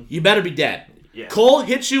 you better be dead. Yeah. Cole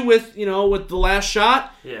hits you with with the last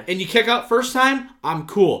shot, and you kick out first time, I'm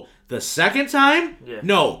cool. The second time,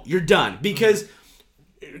 no, you're done. Because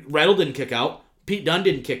Riddle didn't kick out. Pete Dunne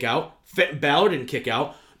didn't kick out. Balor didn't kick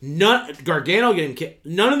out. Gargano didn't kick.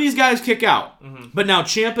 None of these guys kick out. But now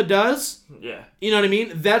Ciampa does. Yeah. You know what I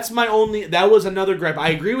mean? That was another gripe.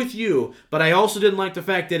 I agree with you, but I also didn't like the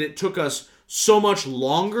fact that it took us so much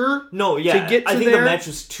longer to get to I think there. the match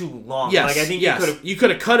was too long. Yes, I think you could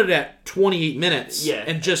have cut it at 28 minutes. Yeah.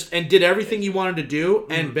 and did everything you wanted to do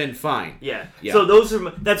and been fine. Yeah. So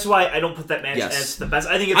that's why I don't put that match as the best.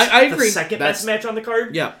 I think it's the second best match on the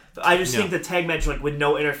card. Yeah. I just think the tag match, like with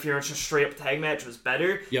no interference, just straight up tag match was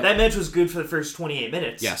better. Yep. That match was good for the first 28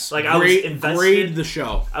 minutes. Yes. Like I was invested. Grade the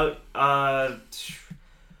show.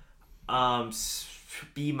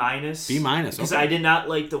 B-. B-. Because I did not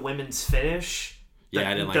like the women's finish.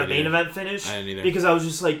 I didn't like the main event finish. I didn't either. Because I was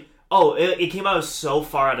just like, it came out so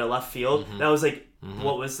far out of left field that I was like,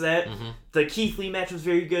 what was that? The Keith Lee match was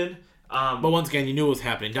very good. But once again, you knew what was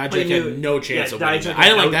happening. Dijak had no chance of winning. I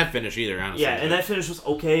didn't like that finish either, honestly. Yeah, and that finish was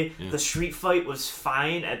okay. Yeah. The street fight was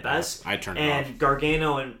fine at best. I turned it off. And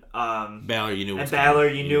Gargano and Balor, you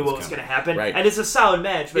knew what was going to happen. Right. And it's a solid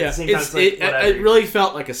match, but at the same time, it really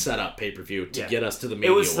felt like a setup pay-per-view to get us to the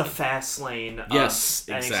main. It was the fast lane of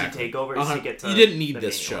NXT TakeOver to get to you didn't need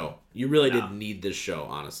this show. You really didn't need this show,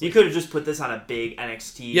 honestly. You could have just put this on a big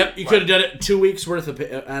NXT. Yep, you could have done it 2 weeks worth of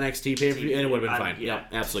NXT pay-per-view, and it would have been fine. Yeah. Yep,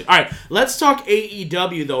 absolutely. All right, let's talk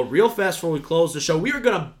AEW, though, real fast before we close the show. We are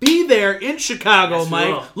going to be there in Chicago,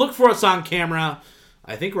 Mike. Look for us on camera.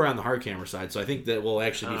 I think we're on the hard camera side, so I think that we'll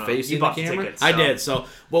actually be facing the camera. Tickets, I did. So,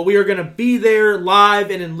 well, we are going to be there live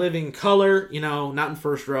and in living color, not in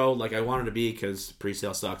first row like I wanted to be because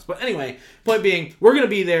pre-sale sucks. But anyway, point being, we're going to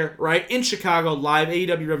be there, right, in Chicago, live,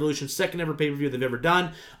 AEW Revolution, second ever pay-per-view they've ever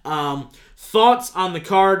done. Thoughts on the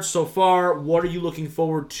card so far? What are you looking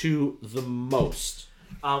forward to the most?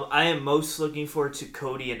 I am most looking forward to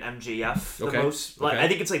Cody and MJF the most. Like, I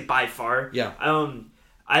think it's by far. Yeah.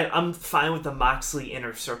 I'm fine with the Moxley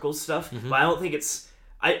Inner Circle stuff, but I don't think it's...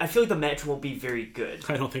 I feel like the match won't be very good.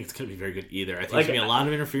 I don't think it's going to be very good either. I think it's going to be a lot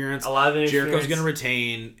of interference. Jericho's going to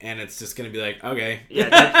retain, and it's just going to be like, okay. Yeah,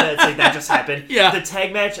 that just happened. Yeah. The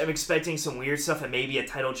tag match, I'm expecting some weird stuff and maybe a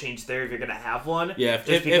title change there if you're going to have one. Yeah,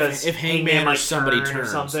 if Hangman or somebody turns. Or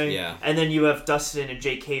something. Yeah. And then you have Dustin and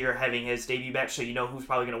Jake Hager having his debut match, so you know who's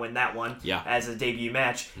probably going to win that one as a debut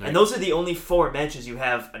match. Right. And those are the only 4 matches you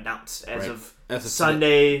have announced as of...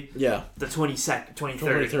 Sunday, the 23rd.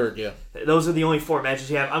 23rd, yeah. Those are the only 4 matches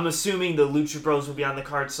you have. I'm assuming the Lucha Bros will be on the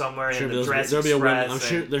card somewhere, and the Dress Express. I'm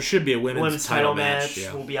sure there should be a women's title match.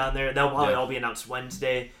 Will be on there. That'll probably all be announced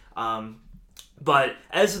Wednesday. But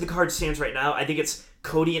as the card stands right now, I think it's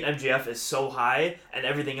Cody and MJF is so high, and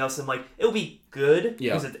everything else, I'm like, it'll be good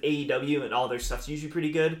because it's AEW and all their stuff's usually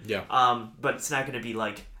pretty good. Yeah. But it's not going to be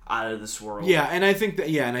out of this world. Yeah, and I think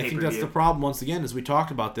that's the problem once again, as we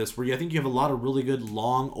talked about this, where I think you have a lot of really good,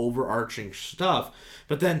 long, overarching stuff,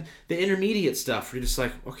 but then the intermediate stuff, where you're just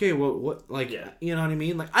like, okay, well, what, you know what I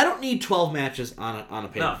mean? Like, I don't need 12 matches on a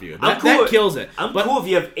pay-per-view. That kills it. I'm cool if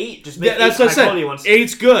you have 8, just make 8 that's what I said. Ones.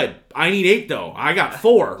 8's good. I need 8, though. I got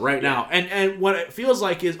 4 right now. And what it feels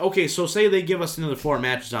like is, okay, so say they give us another 4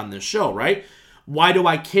 matches on this show, right? Why do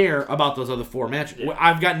I care about those other 4 matches? Yeah.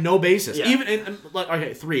 I've got no basis. Yeah. Even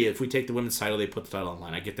 3. If we take the women's title, they put the title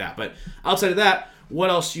online. I get that. But outside of that, what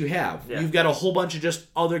else do you have? Yeah. You've got a whole bunch of just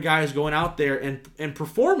other guys going out there and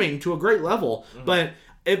performing to a great level. Mm-hmm. But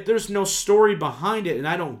if there's no story behind it, and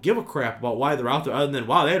I don't give a crap about why they're out there, other than,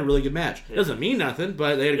 wow, they had a really good match. It doesn't mean nothing,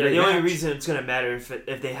 but they had a great match. The only reason it's going to matter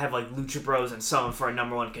if they have Lucha Bros and someone for a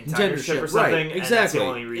number 1 contendership or something. Right, exactly. And that's the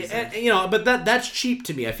only reason. But that's cheap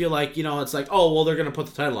to me. I feel like, it's like, oh, well, they're going to put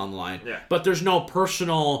the title on the line. Yeah. But there's no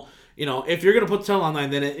personal... if you're going to put the title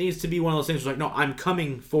online, then it needs to be one of those things where no, I'm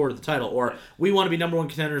coming for the title, or we want to be number 1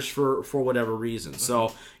 contenders for whatever reason.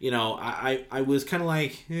 So, I was kind of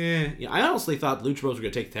like, I honestly thought Lucha Bros were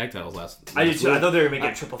going to take the tag titles last I did too. I thought they were making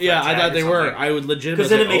a triple threat. Yeah, I thought they were. I would legitimately... Because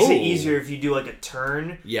then it makes it easier if you do a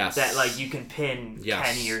turn that you can pin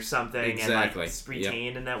Kenny or something and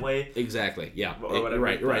retain in that way. Exactly, yeah. Or whatever.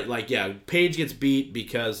 Right. Paige gets beat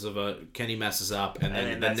because of Kenny messes up, and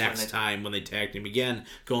then the next time when they tag him again,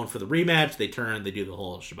 going for the rematch, they turn, they do the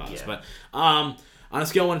whole shabazz. Yeah. But on a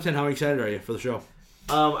scale of 1 to 10, how excited are you for the show?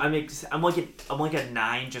 I'm like a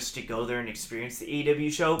 9 just to go there and experience the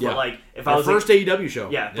AEW show. Yeah. But if I was first AEW show.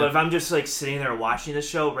 Yeah, but if I'm just sitting there watching the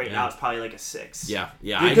show right now, it's probably a 6. Yeah.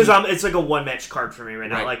 Because it's a 1-match card for me right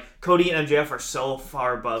now. Cody and MJF are so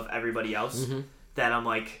far above everybody else that I'm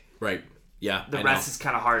like, right. Yeah, the rest is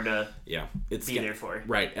kind of hard to be there for.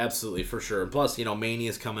 Right, absolutely, for sure. And plus,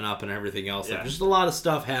 Mania's coming up and everything else. Yeah. There's just a lot of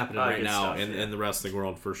stuff happening right now in the wrestling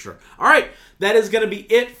world, for sure. All right, that is going to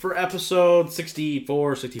be it for episode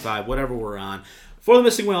 64, 65, whatever we're on. For the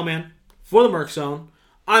Missing Whaleman, for the Merc Zone,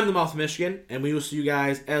 I'm the Mouth of Michigan, and we will see you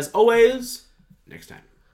guys, as always, next time.